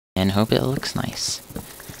and hope it looks nice.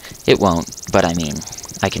 It won't, but I mean,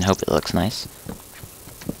 I can hope it looks nice.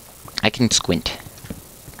 I can squint,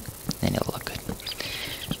 and it'll look good.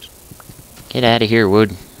 Get out of here,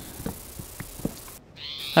 wood.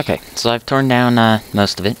 Okay, so I've torn down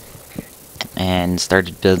most of it, and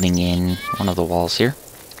started building in one of the walls here.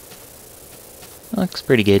 Looks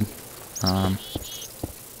pretty good. I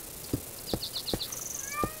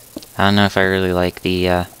don't know if I really like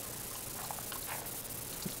the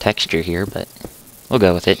texture here, but we'll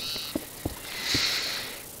go with it.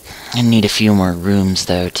 I need a few more rooms,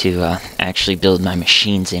 though, to actually build my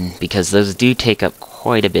machines in, because those do take up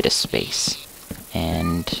quite a bit of space.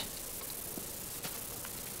 And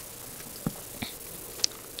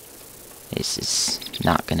this is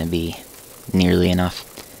not going to be nearly enough.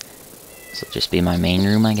 This will just be my main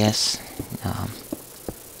room, I guess. Oh,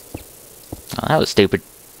 that was stupid.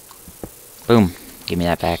 Boom. Give me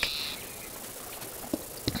that back.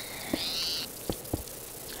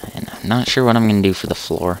 And I'm not sure what I'm going to do for the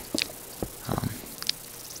floor.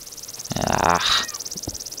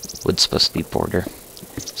 Wood's supposed to be border.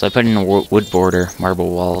 So I put in a wood border,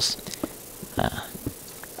 marble walls.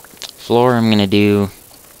 Floor I'm going to do...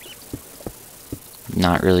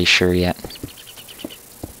 Not really sure yet.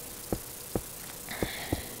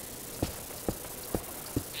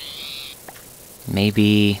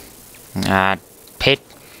 Maybe... pit!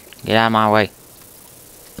 Get out of my way.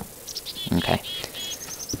 Okay.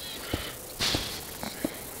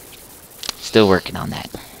 Still working on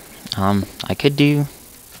that. I could do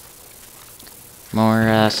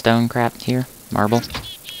more stone crap here, marble,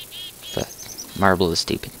 but marble is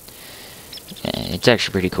stupid. It's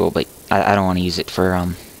actually pretty cool, but I don't want to use it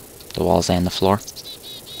for the walls and the floor.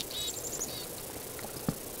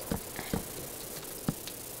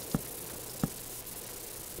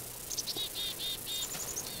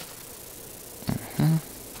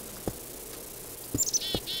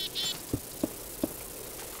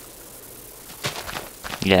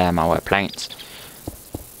 Yeah, my wet planks.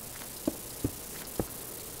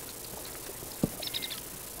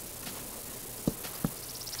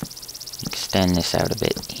 Extend this out a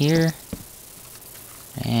bit here.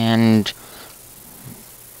 And...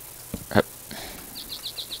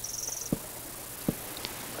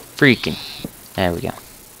 freaking. There we go.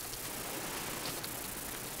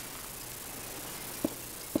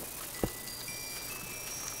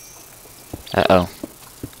 Uh-oh.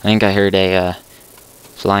 I think I heard a,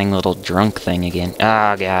 flying little drunk thing again.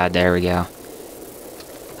 Oh god, there we go.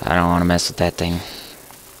 I don't want to mess with that thing.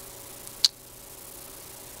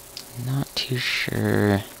 Not too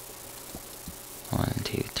sure. 1,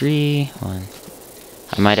 2, 3, 1.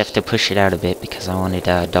 I might have to push it out a bit because I wanted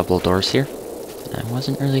double doors here. I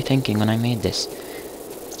wasn't really thinking when I made this.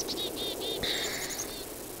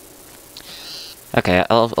 Okay,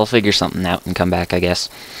 I'll figure something out and come back, I guess.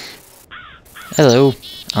 Hello.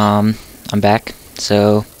 I'm back.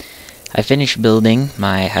 So, I finished building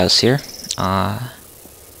my house here. Got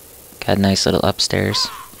a nice little upstairs.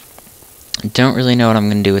 Don't really know what I'm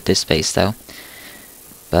going to do with this space, though.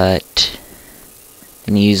 But,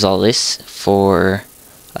 I'm going to use all this for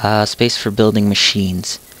space for building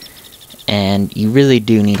machines. And you really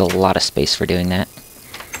do need a lot of space for doing that.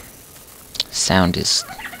 Sound is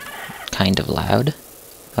kind of loud.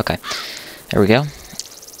 Okay, there we go. Do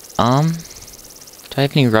I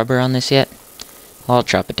have any rubber on this yet? I'll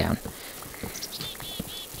drop it down.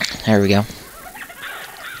 There we go.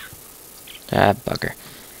 Ah, bugger.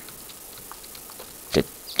 Good.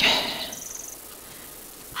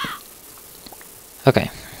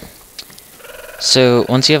 Okay. So,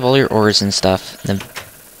 once you have all your ores and stuff, the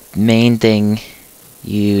main thing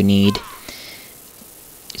you need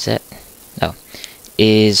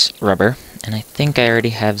is rubber. And I think I already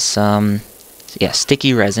have some, yeah,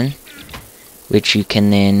 sticky resin, which you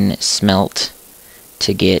can then smelt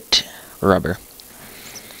to get rubber.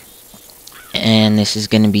 And this is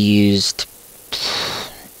going to be used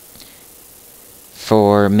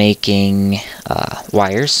for making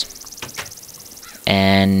wires.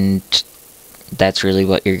 And that's really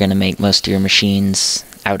what you're going to make most of your machines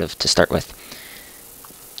out of to start with.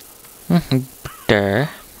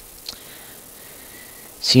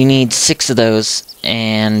 So you need 6 of those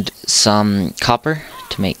and some copper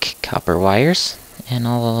to make copper wires. And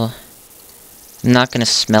I'm not going to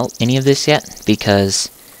smelt any of this yet because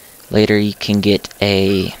later you can get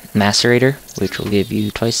a macerator, which will give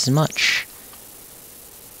you twice as much.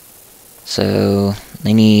 So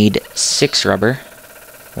I need 6 rubber,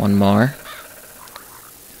 1 more.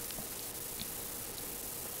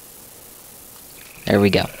 There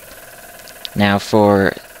we go. Now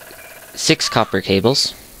for 6 copper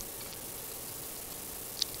cables.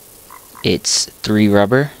 it's 3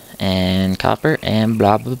 rubber and copper and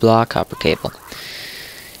blah blah blah copper cable.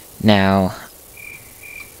 Now,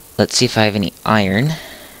 let's see if I have any iron,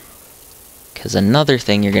 because another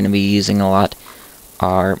thing you're going to be using a lot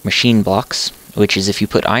are machine blocks, which is if you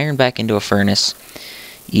put iron back into a furnace,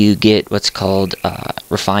 you get what's called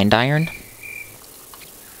refined iron,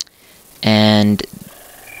 and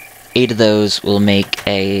 8 of those will make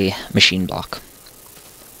a machine block.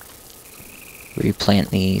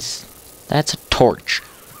 Replant these. That's a torch.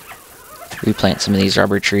 Replant some of these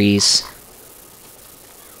rubber trees.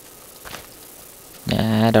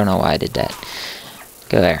 I don't know why I did that.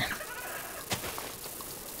 Go there.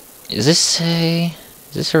 Is this a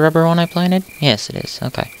rubber one I planted? Yes, it is.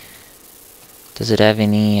 Okay. Does it have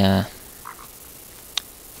any,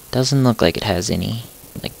 doesn't look like it has any,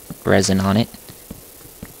 like, resin on it.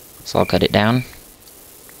 So I'll cut it down.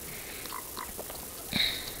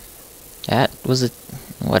 That was a...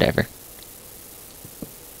 whatever.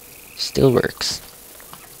 Still works.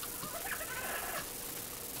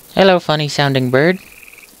 Hello, funny sounding bird.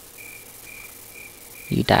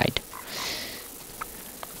 You died.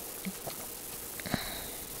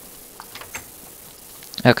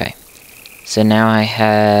 Okay. So now I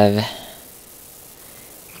have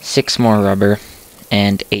 6 more rubber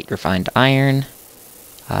and 8 refined iron.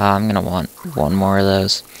 I'm gonna want 1 more of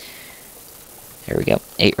those. There we go.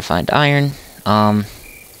 8 refined iron.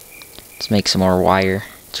 Let's make some more wire.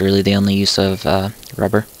 It's really the only use of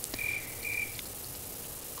rubber.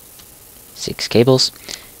 6 cables.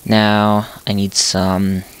 Now I need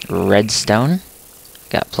some redstone.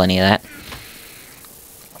 Got plenty of that.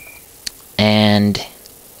 And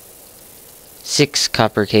 6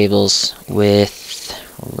 copper cables with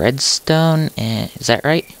redstone. And is that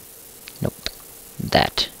right? Nope.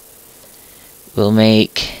 That will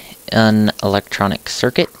make an electronic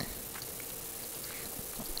circuit,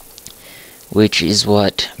 which is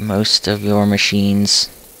what most of your machines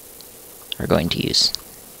are going to use.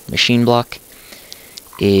 Machine block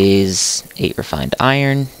is 8 refined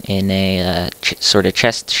iron in a sort of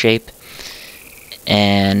chest shape,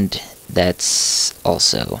 and that's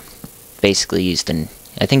also basically used in,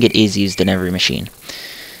 I think it is used in every machine.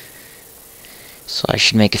 So I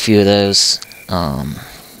should make a few of those.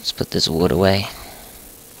 Let's put this wood away.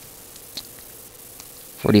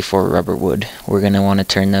 44 rubber wood. We're going to want to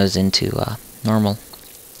turn those into normal,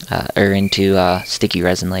 or into sticky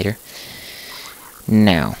resin later.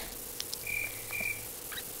 Now,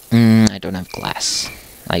 I don't have glass.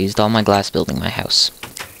 I used all my glass building my house.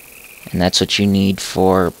 And that's what you need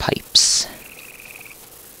for pipes.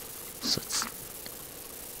 So let's...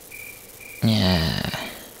 yeah.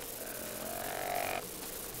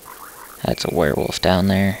 That's a werewolf down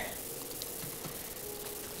there.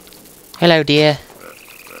 Hello, dear.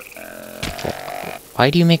 Why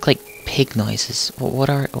do you make, like, pig noises? What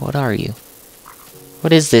are you?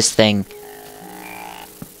 What is this thing?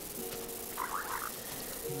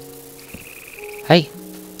 Hey.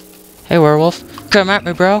 Hey, werewolf. Come at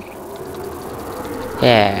me, bro.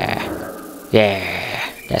 Yeah.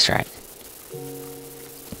 Yeah. That's right.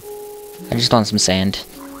 I just want some sand.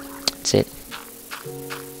 That's it.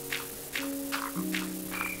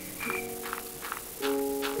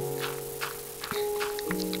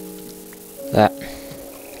 That.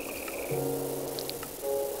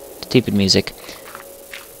 Stupid music.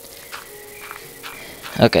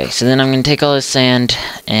 Okay, so then I'm going to take all this sand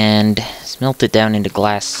and smelt it down into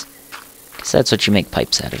glass, because that's what you make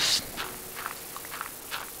pipes out of.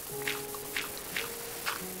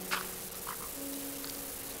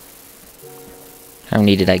 How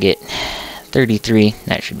many did I get? 33.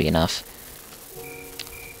 That should be enough.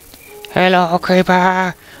 Hello, creeper!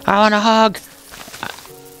 I want a hug!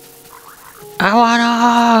 I want a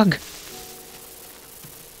hug!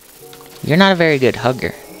 You're not a very good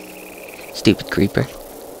hugger. Stupid creeper.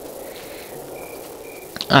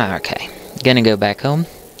 Okay. Gonna go back home,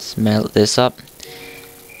 smelt this up,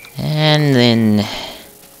 and then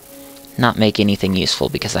not make anything useful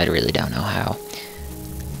because I really don't know how.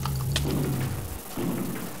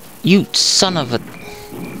 You son of a...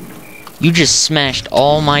 You just smashed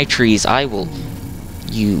all my trees. I will...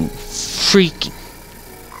 You freaking...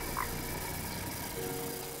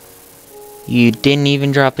 You didn't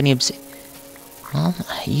even drop any obsidian. Well,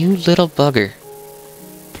 you little bugger.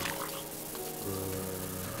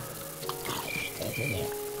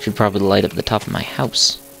 Should probably light up the top of my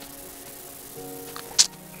house.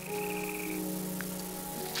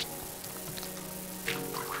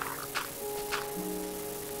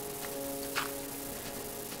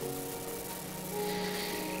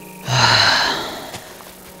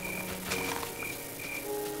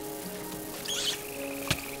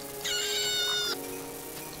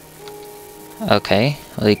 Okay,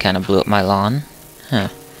 well he kind of blew up my lawn. Huh.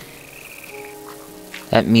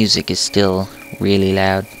 That music is still really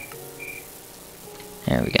loud.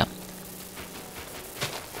 There we go.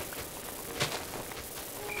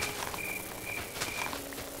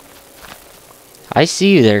 I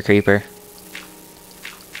see you there, creeper.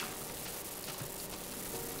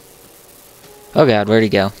 Oh god, where'd he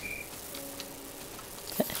go?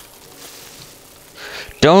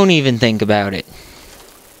 Don't even think about it.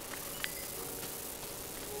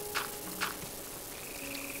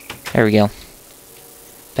 There we go.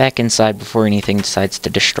 Back inside before anything decides to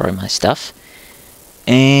destroy my stuff.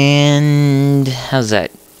 And how's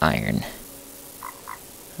that iron?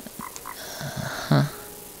 Huh.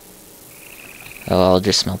 Oh, I'll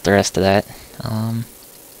just smelt the rest of that.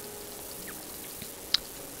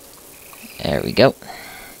 There we go.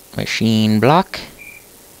 Machine block.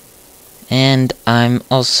 And I'm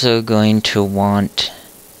also going to want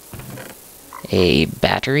a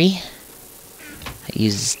battery. It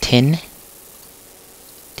uses tin.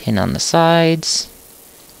 Tin on the sides.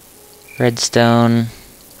 Redstone.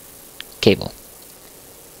 Cable.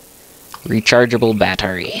 Rechargeable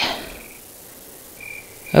battery.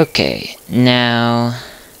 Okay, now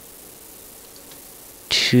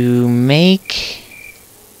to make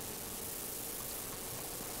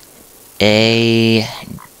a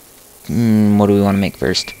what do we want to make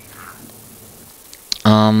first?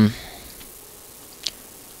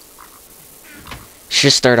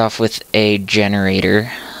 Should start off with a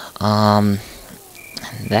generator.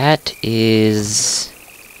 That is,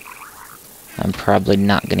 I'm probably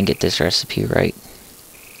not gonna get this recipe right,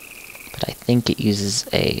 but I think it uses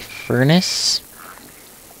a furnace,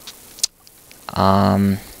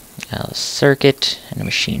 a circuit, and a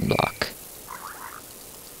machine block.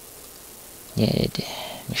 Yeah,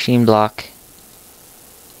 machine block.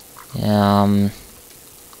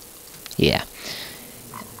 Yeah.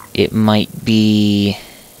 It might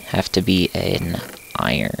have to be an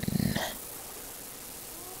iron.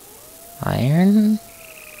 Iron?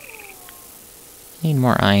 Need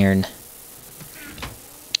more iron.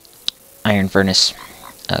 Iron furnace.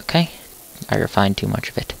 Okay. I refined too much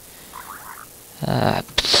of it.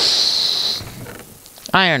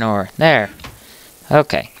 Iron ore. There.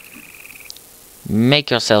 Okay.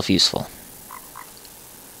 Make yourself useful.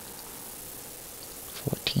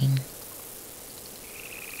 14.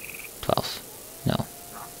 12. No.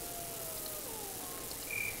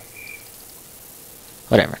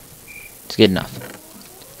 Whatever. It's good enough.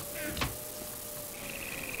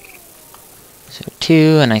 So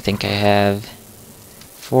 2, and I think I have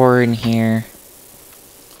 4 in here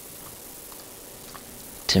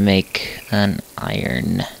to make an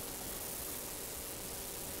iron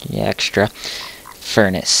extra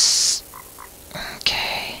furnace.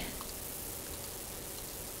 Okay.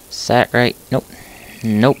 Is that right? Nope.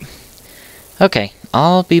 Nope. Okay,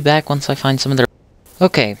 I'll be back once I find some of the...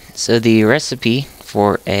 Okay, so the recipe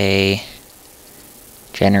for a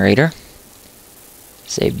generator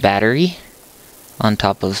is a battery on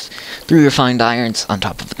top of 3 refined irons on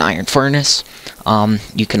top of an iron furnace.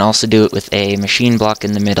 You can also do it with a machine block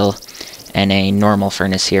in the middle and a normal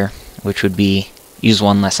furnace here, which would be use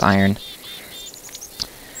 1 less iron.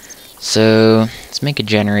 So let's make a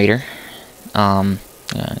generator.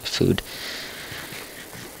 Food.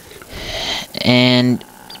 And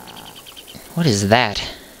what is that?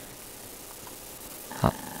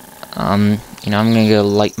 You know, I'm gonna go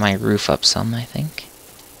light my roof up some, I think.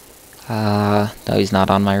 No, he's not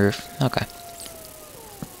on my roof. Okay.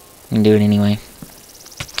 I can do it anyway.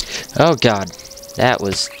 Oh god, that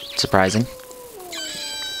was surprising.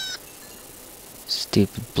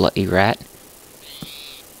 Stupid bloody rat.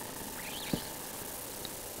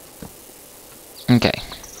 Okay.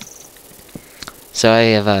 So I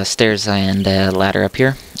have stairs and a ladder up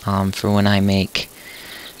here for when I make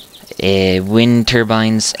wind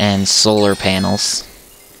turbines and solar panels,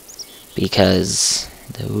 because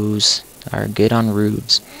those are good on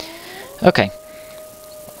roofs. Okay.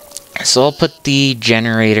 So I'll put the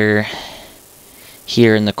generator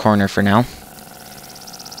here in the corner for now.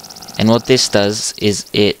 And what this does is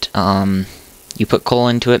it, you put coal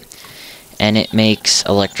into it, and it makes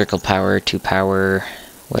electrical power to power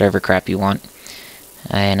whatever crap you want.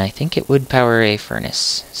 And I think it would power a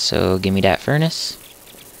furnace. So give me that furnace.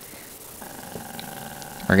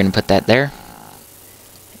 We're going to put that there.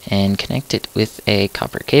 And connect it with a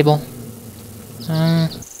copper cable.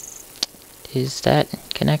 Is that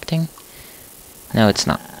connecting? No, it's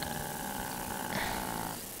not.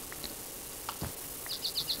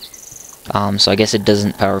 So I guess it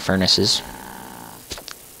doesn't power furnaces.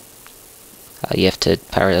 You have to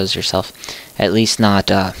power those yourself. At least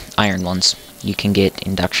not iron ones. you can get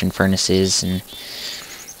induction furnaces and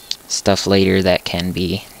stuff later that can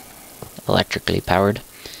be electrically powered.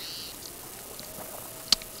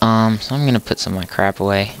 So I'm gonna put some of my crap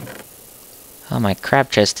away. Oh, my crap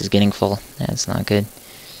chest is getting full. That's not good.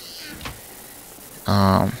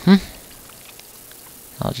 I'll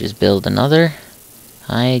just build another.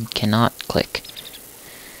 I cannot click.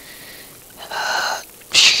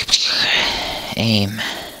 Aim.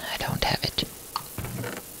 I don't have it.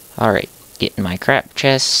 Alright, getting my crap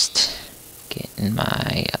chest. Getting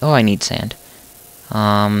my... oh, I need sand.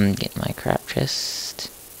 Getting my crap chest.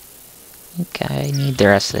 I think I need the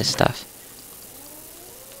rest of this stuff.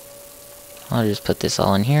 I'll just put this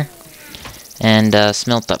all in here. And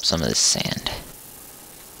smelt up some of this sand.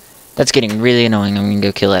 That's getting really annoying. I'm gonna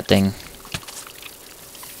go kill that thing.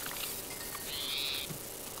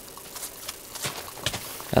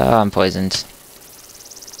 Oh, I'm poisoned.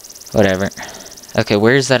 Whatever. Okay,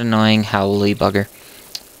 where's that annoying howly bugger?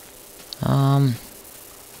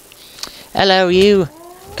 Hello, you!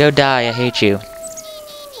 Go die, I hate you.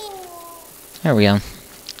 There we go.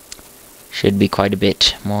 Should be quite a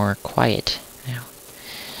bit more quiet now.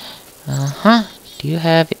 Do you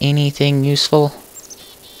have anything useful?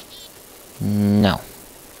 No.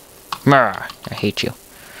 Marr, I hate you.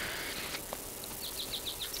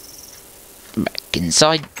 Back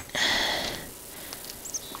inside.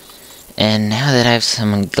 And now that I have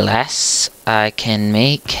some glass, I can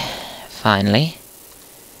make, finally,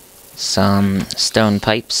 some stone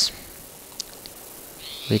pipes,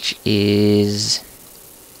 which is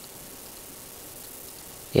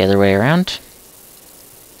the other way around.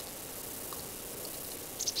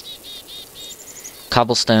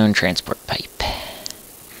 Cobblestone transport pipe.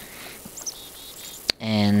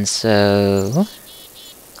 And so, I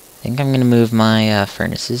think I'm going to move my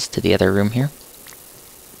furnaces to the other room here.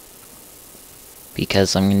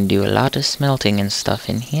 Because I'm going to do a lot of smelting and stuff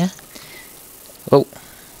in here. Oh.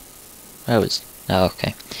 That was... oh,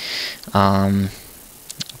 okay. I'll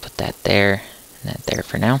put that there, and that there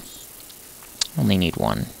for now. Only need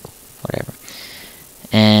one. Whatever.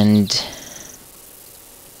 And...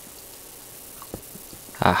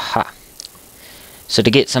 aha. So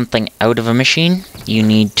to get something out of a machine, you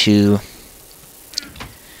need to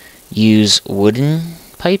use wooden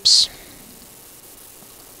pipes.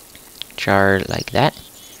 Which are like that.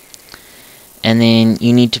 And then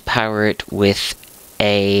you need to power it with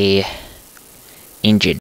a engine.